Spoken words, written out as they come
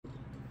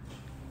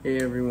Hey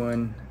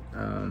everyone,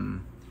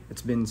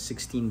 it's been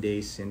 16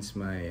 days since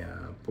my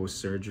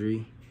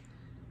post-surgery,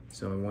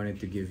 so I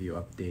wanted to give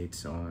you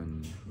updates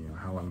on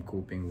how I'm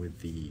coping with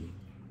the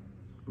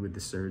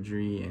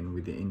surgery and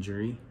with the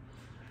injury.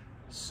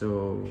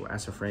 So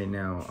as of right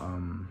now,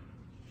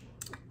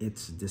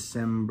 it's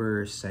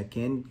December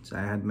 2nd. So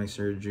I had my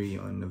surgery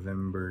on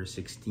November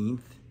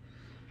 16th.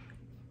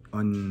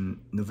 On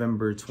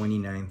November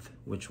 29th,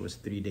 which was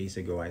 3 days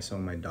ago, I saw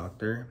my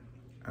doctor.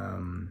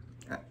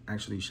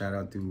 Actually, shout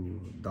out to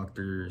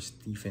Dr.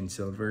 Stephen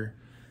Silver.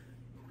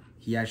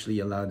 He actually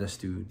allowed us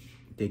to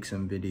take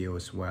some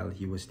videos while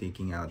he was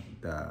taking out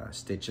the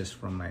stitches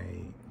from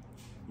my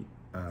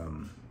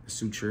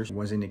sutures.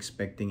 Wasn't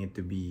expecting it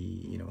to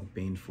be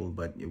painful,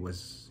 but it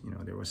was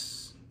there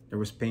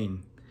was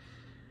pain.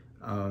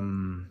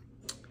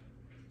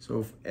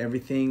 So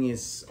everything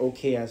is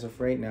okay as of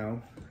right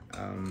now.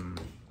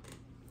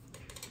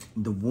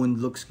 The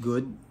wound looks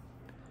good.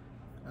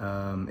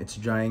 It's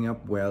drying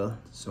up well,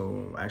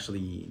 so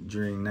actually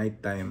during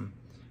nighttime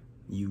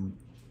you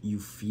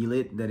feel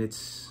it that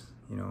it's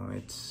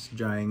it's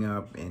drying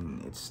up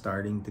and it's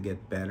starting to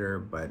get better,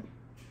 but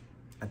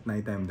at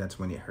nighttime that's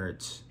when it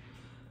hurts.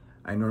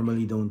 I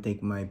normally don't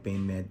take my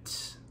pain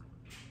meds.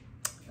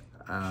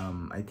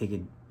 I take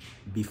it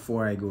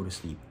before I go to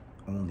sleep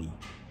only,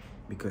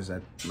 because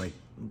at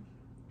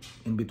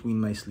in between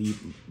my sleep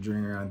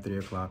during around 3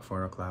 o'clock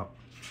 4 o'clock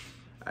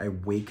I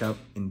wake up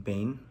in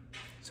pain.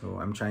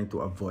 So I'm trying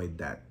to avoid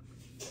that.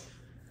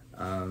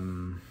 I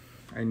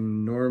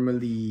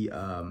normally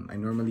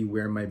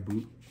wear my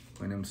boot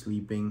when I'm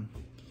sleeping.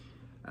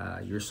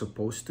 You're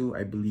supposed to,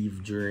 I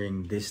believe,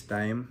 during this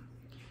time.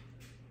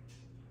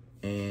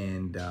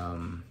 And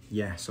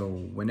yeah, so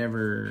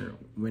whenever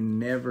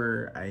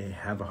I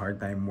have a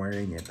hard time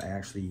wearing it, I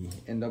actually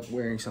end up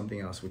wearing something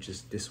else, which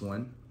is this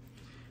one.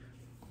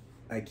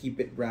 I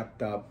keep it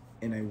wrapped up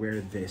and I wear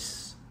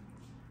this.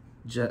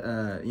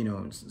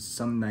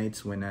 Some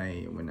nights when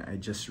I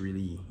just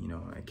really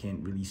I can't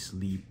really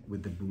sleep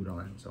with the boot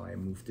on, so I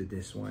move to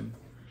this one.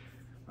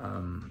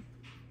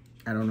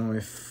 I don't know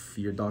if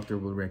your doctor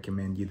will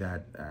recommend you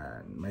that.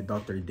 My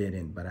doctor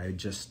didn't, but I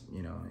just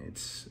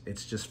it's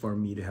just for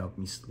me to help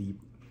me sleep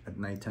at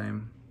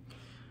nighttime.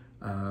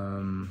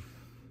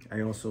 I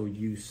also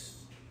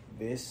use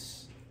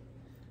this.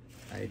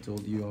 I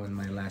told you on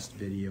my last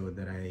video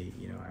that I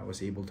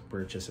was able to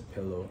purchase a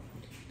pillow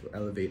to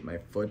elevate my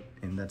foot,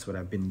 and that's what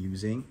I've been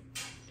using.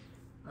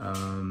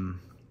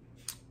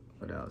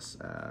 What else?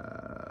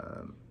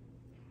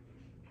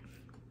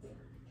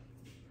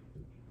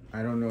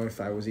 I don't know if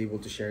I was able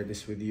to share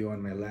this with you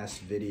on my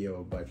last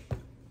video, but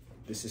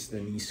this is the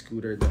knee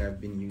scooter that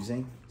I've been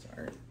using.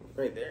 Sorry,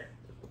 right there.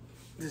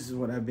 This is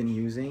what I've been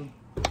using.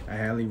 I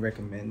highly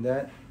recommend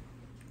that.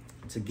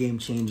 It's a game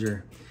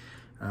changer.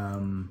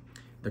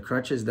 The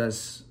crutches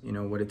does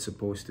what it's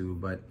supposed to,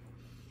 but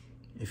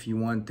if you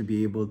want to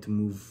be able to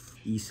move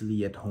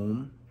easily at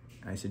home,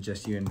 I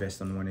suggest you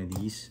invest on one of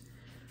these.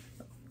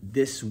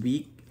 This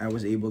week I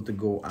was able to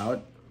go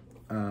out.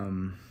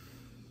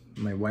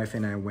 My wife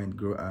and I went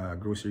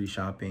grocery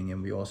shopping,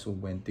 and we also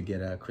went to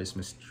get a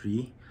Christmas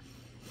tree.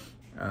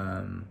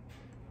 I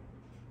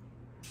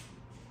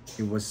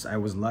was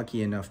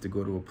lucky enough to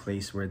go to a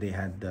place where they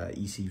had the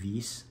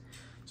ECVs.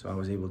 So I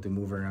was able to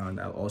move around.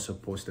 I'll also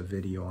post a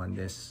video on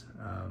this.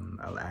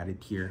 I'll add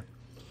it here.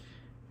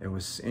 It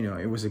was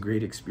a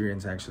great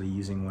experience actually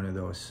using one of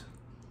those.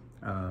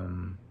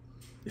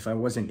 If I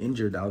wasn't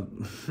injured, I'll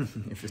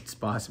if it's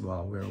possible,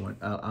 I'll wear one.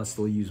 I'll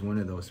still use one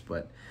of those.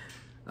 But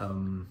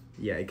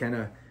yeah, it kind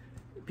of,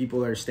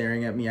 people are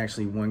staring at me.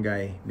 Actually, one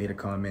guy made a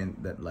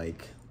comment that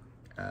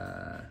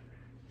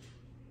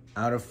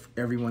out of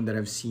everyone that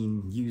I've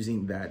seen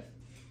using that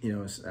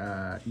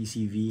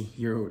ECV,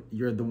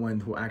 you're the one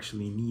who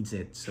actually needs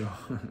it. So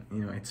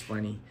it's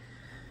funny.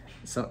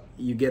 So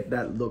you get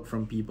that look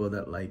from people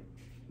that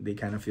they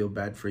kind of feel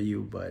bad for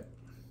you, but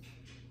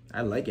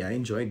I like it. I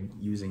enjoyed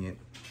using it.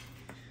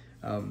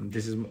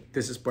 This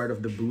is part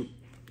of the boot.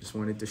 Just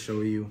wanted to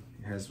show you.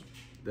 It has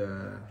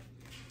the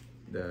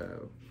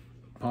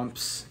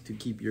pumps to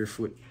keep your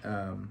foot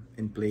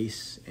in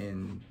place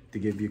and to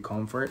give you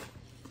comfort.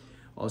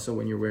 Also,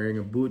 when you're wearing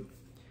a boot,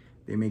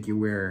 they make you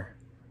wear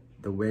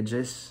the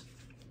wedges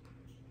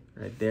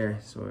right there.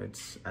 So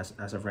it's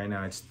as of right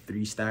now, it's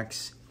 3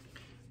 stacks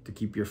to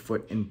keep your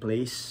foot in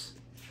place.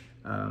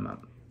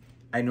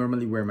 I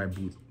normally wear my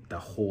boot the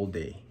whole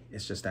day.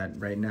 It's just that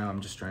right now I'm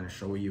just trying to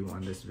show you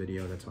on this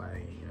video. That's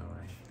why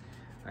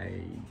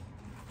I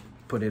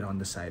put it on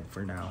the side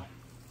for now.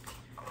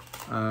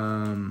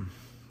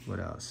 What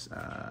else?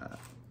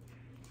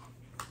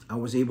 I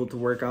was able to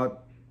work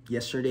out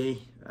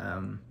yesterday.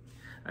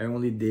 I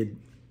only did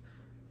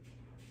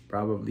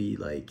probably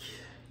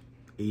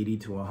 80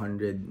 to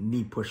 100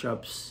 knee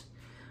push-ups.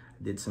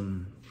 Did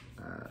some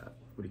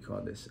what do you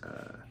call this,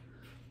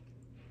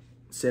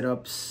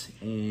 sit-ups,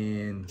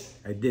 and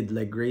I did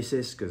leg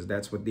raises because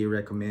that's what they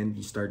recommend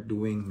you start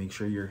doing. Make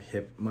sure your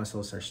hip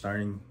muscles are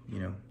starting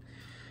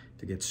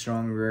to get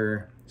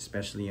stronger,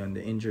 especially on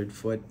the injured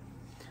foot.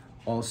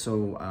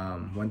 Also,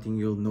 one thing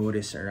you'll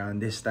notice around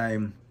this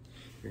time,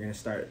 you're gonna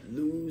start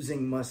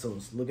losing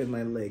muscles. Look at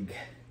my leg.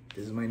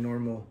 This is my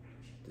normal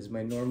leg. This is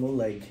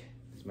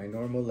my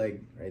normal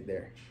leg right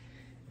there.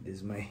 This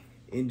is my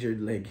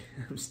injured leg.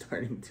 I'm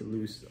starting to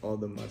lose all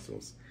the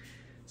muscles.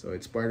 So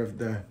it's part of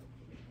the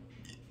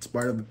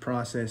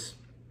process.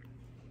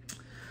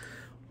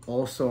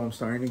 Also, I'm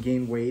starting to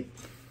gain weight.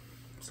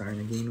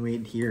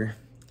 Here.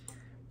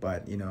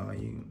 But you know,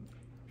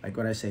 like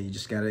what I say, you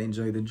just gotta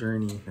enjoy the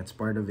journey. That's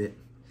part of it.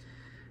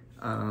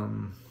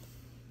 I'm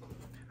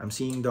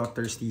seeing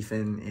Dr.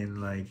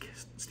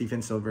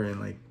 Stephen Silver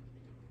in like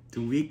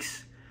 2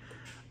 weeks.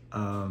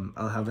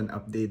 I'll have an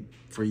update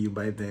for you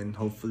by then.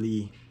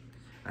 Hopefully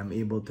I'm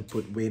able to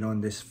put weight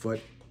on this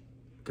foot,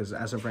 because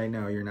as of right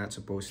now, you're not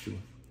supposed to.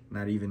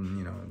 Not even,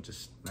 you know,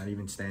 not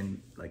even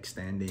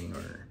standing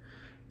or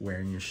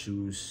wearing your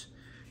shoes.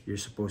 You're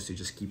supposed to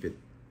just keep it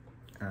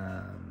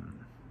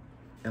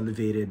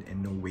elevated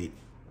and no weight.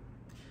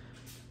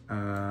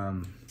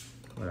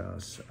 What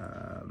else?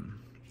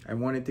 I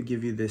wanted to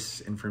give you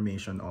this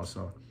information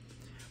also.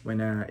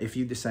 If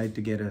you decide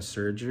to get a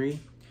surgery,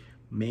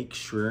 make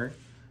sure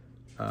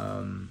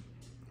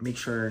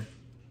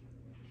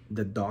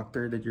the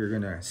doctor that you're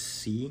gonna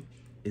see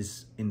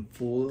is in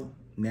full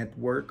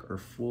network or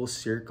full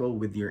circle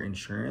with your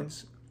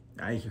insurance.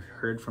 I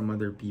heard from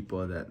other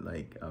people that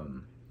like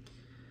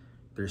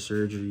their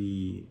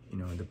surgery, you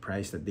know, the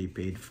price that they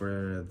paid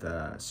for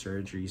the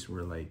surgeries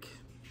were like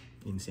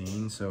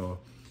insane. So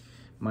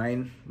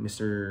mine,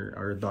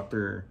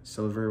 Dr.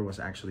 Silver, was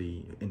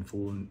actually in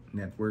full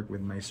network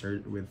with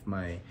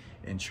my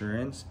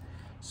insurance.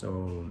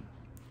 So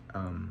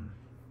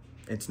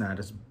it's not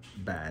as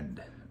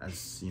bad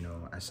as, you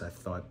know, as I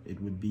thought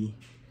it would be.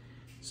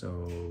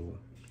 So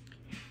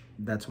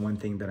that's one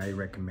thing that I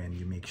recommend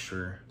you make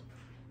sure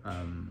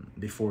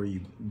before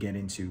you get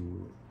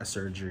into a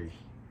surgery.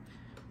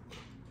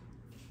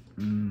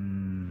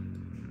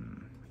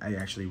 I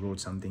actually wrote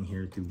something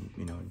here to,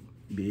 you know,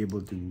 be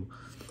able to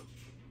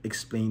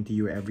explain to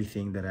you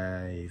everything that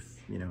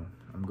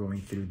I'm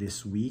going through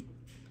this week.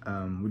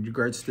 With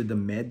regards to the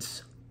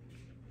meds,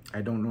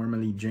 I don't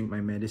normally drink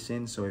my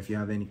medicine, so if you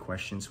have any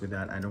questions with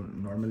that, I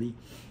don't normally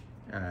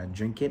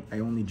drink it. I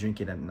only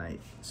drink it at night,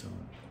 so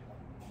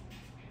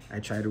I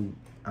try to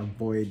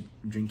avoid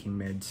drinking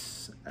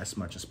meds as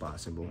much as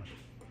possible.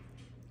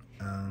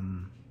 I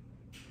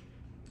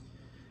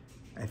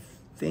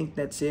think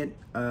that's it.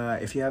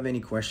 If you have any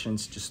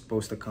questions, just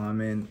post a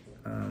comment.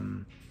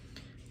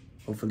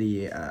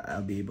 Hopefully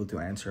I'll be able to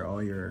answer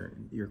all your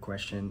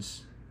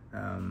questions.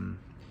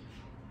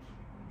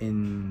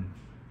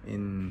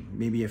 In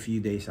maybe a few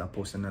days, I'll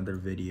post another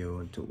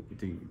video to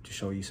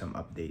show you some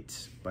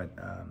updates. But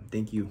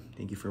thank you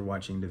for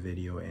watching the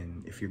video.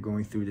 And if you're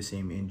going through the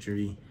same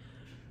injury,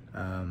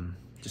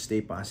 just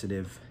stay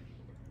positive.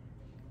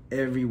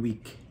 Every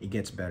week it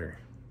gets better.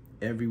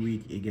 Every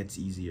week it gets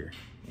easier.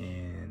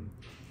 And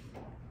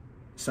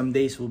some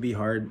days will be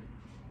hard,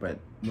 but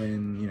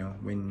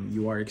when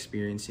you are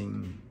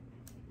experiencing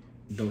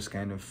those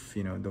kind of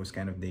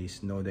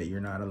days, know that you're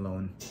not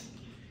alone,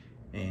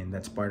 and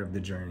that's part of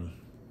the journey.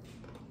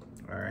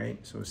 All right,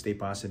 so stay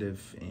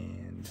positive,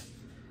 and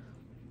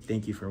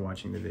thank you for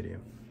watching the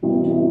video.